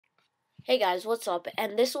Hey guys, what's up?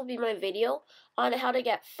 And this will be my video on how to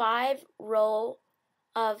get 5 row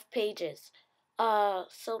of pages.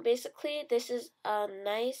 So basically this is a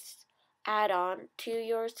nice add-on to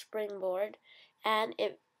your Springboard, and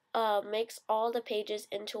it makes all the pages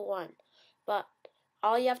into one. But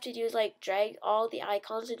all you have to do is drag all the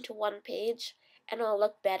icons into one page and it'll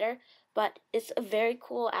look better. But it's a very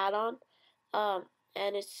cool add-on, and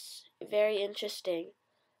it's very interesting.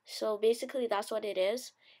 So basically that's what it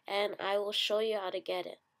is, and I will show you how to get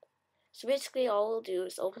it. So basically all we'll do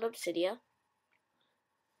is open up CYDIA,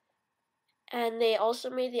 and they also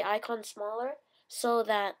made the icon smaller so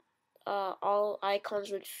that all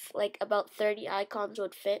icons would, about 30 icons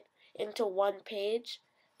would fit into one page,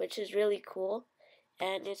 which is really cool,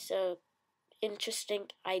 and it's a interesting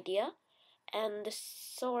idea. And the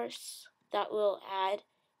source that we'll add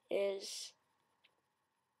is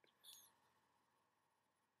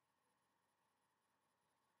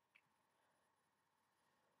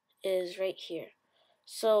right here.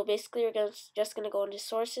 So basically we're just gonna go into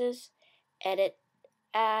sources, edit,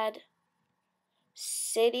 add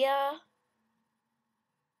CYDIA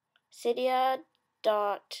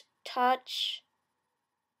dot touch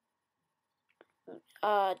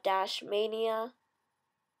dash mania.com.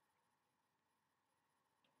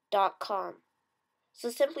 So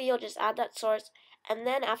simply you'll just add that source, and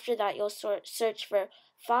then after that you'll search for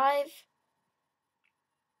 5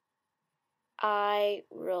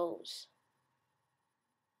 rows,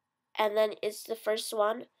 and then it's the first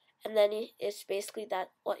one, and then it's basically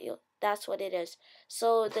that's what it is.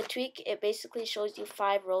 So the tweak, it basically shows you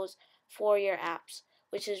 5 rows for your apps,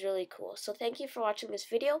 which is really cool. So thank you for watching this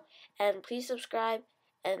video, and please subscribe,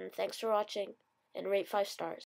 and thanks for watching, and rate 5 stars.